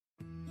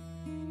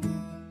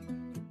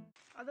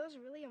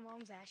those really your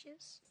mom's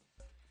ashes?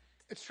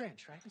 It's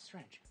strange, right? It's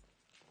strange.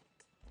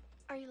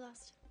 Are you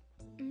lost?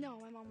 No,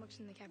 my mom works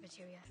in the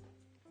cafeteria.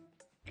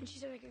 And she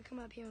said I could come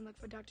up here and look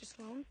for Dr.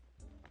 Sloan.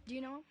 Do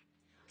you know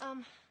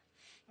him?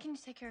 Can you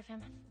take care of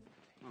him?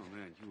 Oh,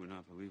 man, you would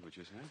not believe what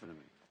just happened to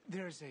me.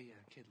 There's a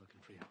kid looking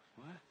for you.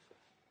 What?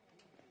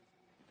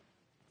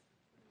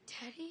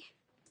 Daddy?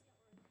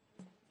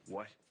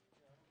 What?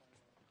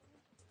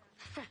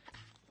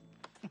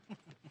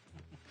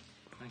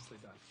 Nicely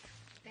done.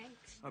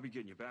 Thanks. I'll be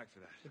getting you back for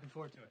that. Looking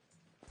forward to it.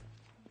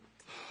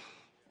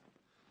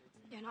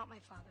 You're not my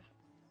father.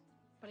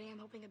 But I am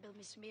hoping to build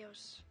me some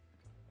ears.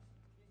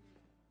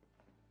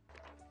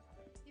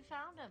 You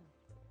found him.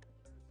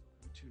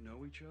 You two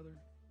know each other?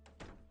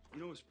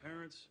 You know his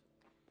parents?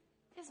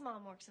 His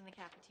mom works in the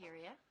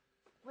cafeteria.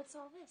 What's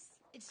all this?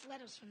 It's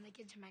letters from the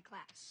kids in my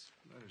class.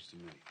 Letters to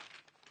me.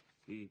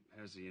 He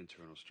has the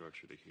internal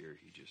structure to hear.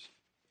 He just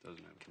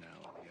doesn't have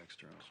now the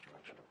external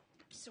structure.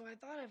 So I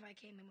thought if I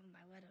came in with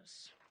my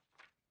letters,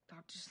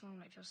 Dr. Sloan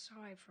might feel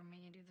sorry for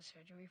me and do the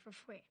surgery for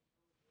free.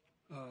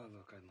 Oh,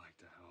 look, I'd like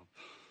to help.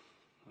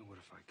 I would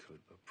if I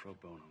could, but pro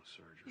bono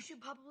surgery. You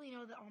should probably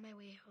know that on my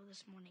way here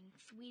this morning,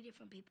 3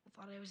 different people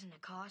thought I was in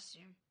a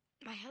costume.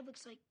 My head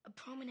looks like a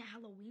prominent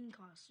Halloween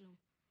costume.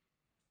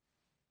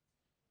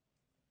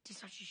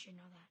 Just thought you should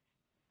know that.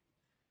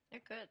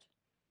 You're good.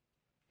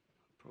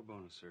 Pro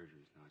bono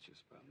surgery is not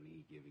just about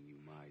me giving you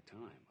my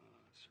time.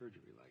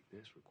 Surgery like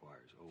this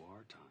requires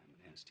OR time,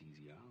 an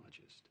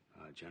anesthesiologist,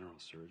 a general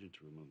surgeon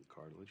to remove the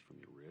cartilage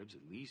from your ribs,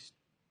 at least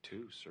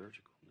 2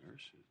 surgical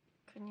nurses.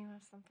 Couldn't you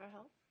ask them for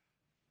help?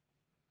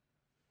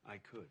 I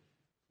could,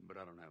 but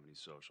I don't have any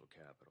social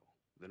capital.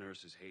 The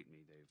nurses hate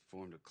me. They've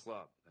formed a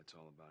club that's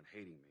all about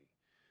hating me.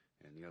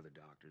 And the other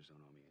doctors don't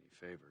owe me any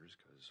favors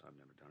because I've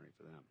never done any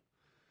for them.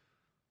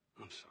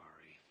 I'm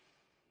sorry.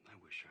 I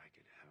wish I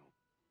could help.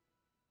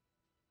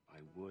 I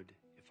would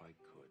if I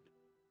could.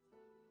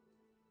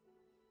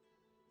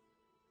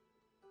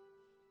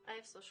 I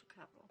have social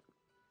capital.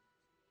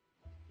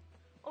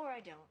 Or I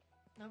don't.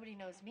 Nobody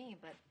knows me,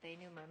 but they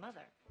knew my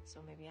mother. So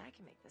maybe I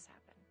can make this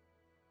happen.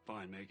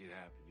 Fine, make it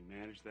happen. You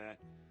manage that,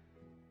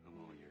 I'm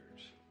all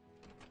yours.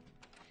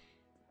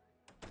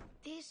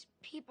 These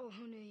people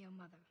who knew your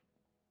mother,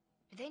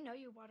 did they know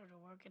you wanted to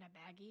work in a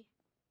baggie?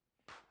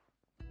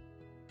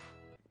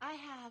 I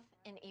have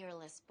an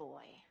earless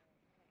boy.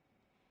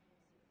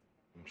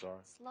 I'm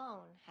sorry?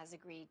 Sloan has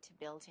agreed to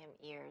build him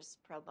ears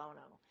pro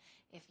bono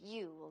if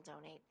you will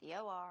donate the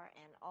OR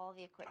and all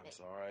the equipment.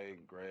 I'm sorry,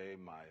 Gray.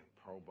 My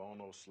pro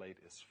bono slate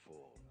is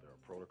full. There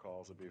are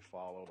protocols to be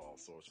followed, all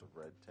sorts of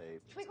red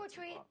tape. Trick or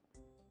treat.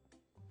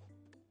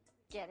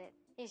 Get it?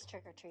 He's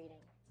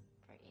trick-or-treating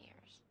for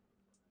ears.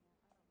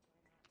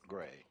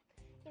 Gray.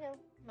 You know,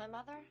 my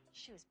mother,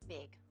 she was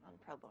big on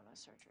pro bono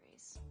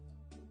surgeries.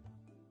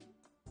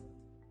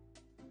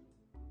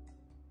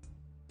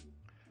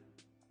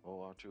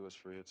 OR2 is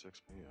free at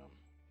 6 p.m.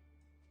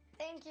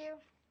 Thank you.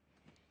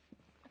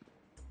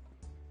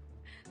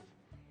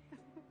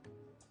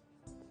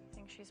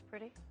 Think she's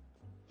pretty?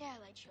 Yeah, I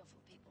like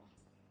cheerful people.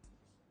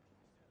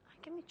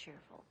 I can be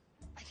cheerful.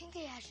 I think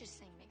the ashes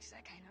thing makes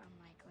that kind of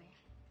unlikely.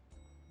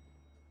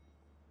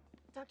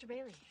 Dr.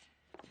 Bailey,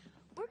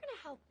 we're going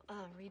to help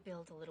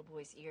rebuild a little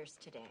boy's ears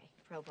today,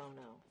 pro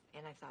bono.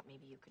 And I thought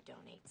maybe you could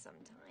donate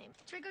sometime.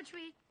 Trick or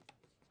treat.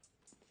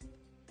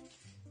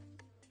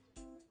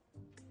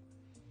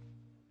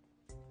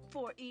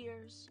 For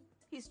ears.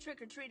 He's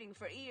trick-or-treating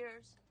for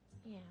ears.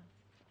 Yeah.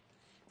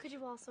 Could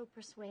you also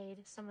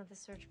persuade some of the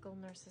surgical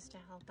nurses to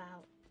help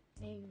out?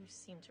 They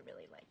seem to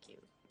really like you.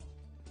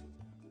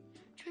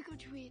 Trick or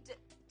treat.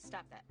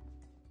 Stop that.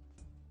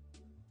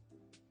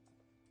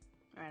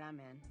 All right, I'm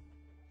in.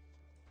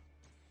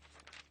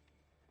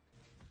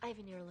 I have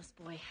an earless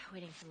boy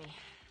waiting for me.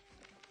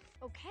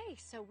 Okay,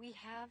 so we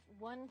have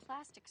one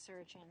plastic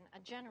surgeon,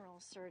 a general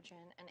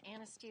surgeon, an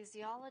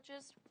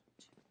anesthesiologist,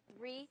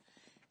 3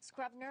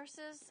 scrub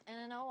nurses,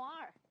 and an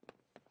OR.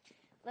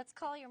 Let's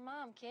call your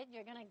mom, kid.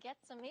 You're gonna get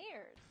some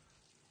ears.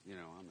 You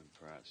know, I'm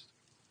impressed.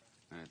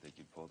 I didn't think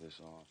you'd pull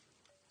this off.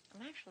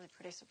 I'm actually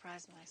pretty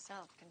surprised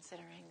myself,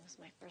 considering it was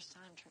my first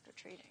time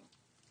trick-or-treating.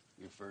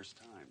 Your first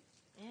time?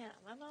 Yeah,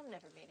 my mom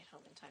never made it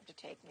home in time to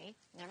take me.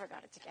 Never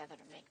got it together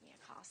to make me a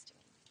costume.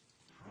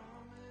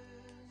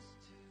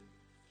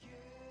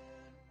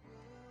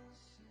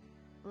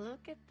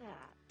 Look at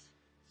that.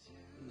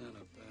 Not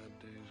a bad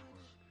day's work.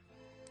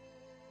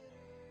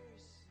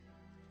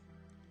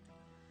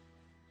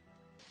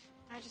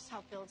 I just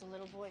helped build a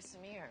little boy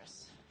some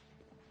ears.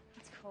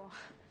 That's cool.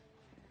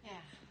 Yeah.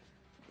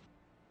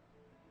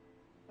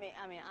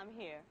 I mean, I'm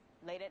here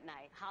late at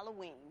night,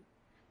 Halloween,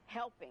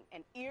 helping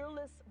an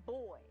earless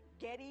boy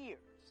get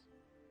ears.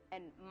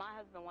 And my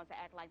husband wants to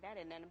act like that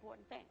isn't an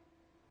important thing.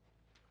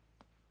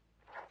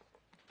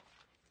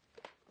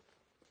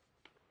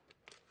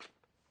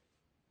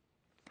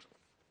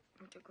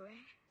 Dr.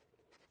 Gray?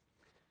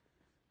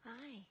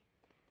 Hi.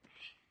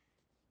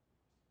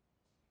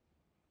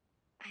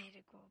 I had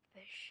to grow up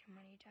fish, and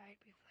when he died,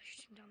 we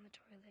flushed him down the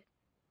toilet.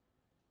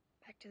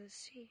 Back to the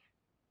sea.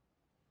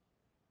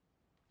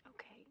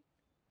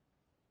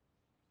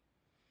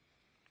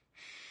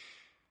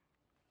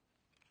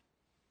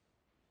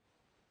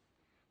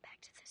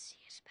 to the sea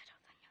is better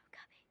than your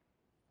cubby.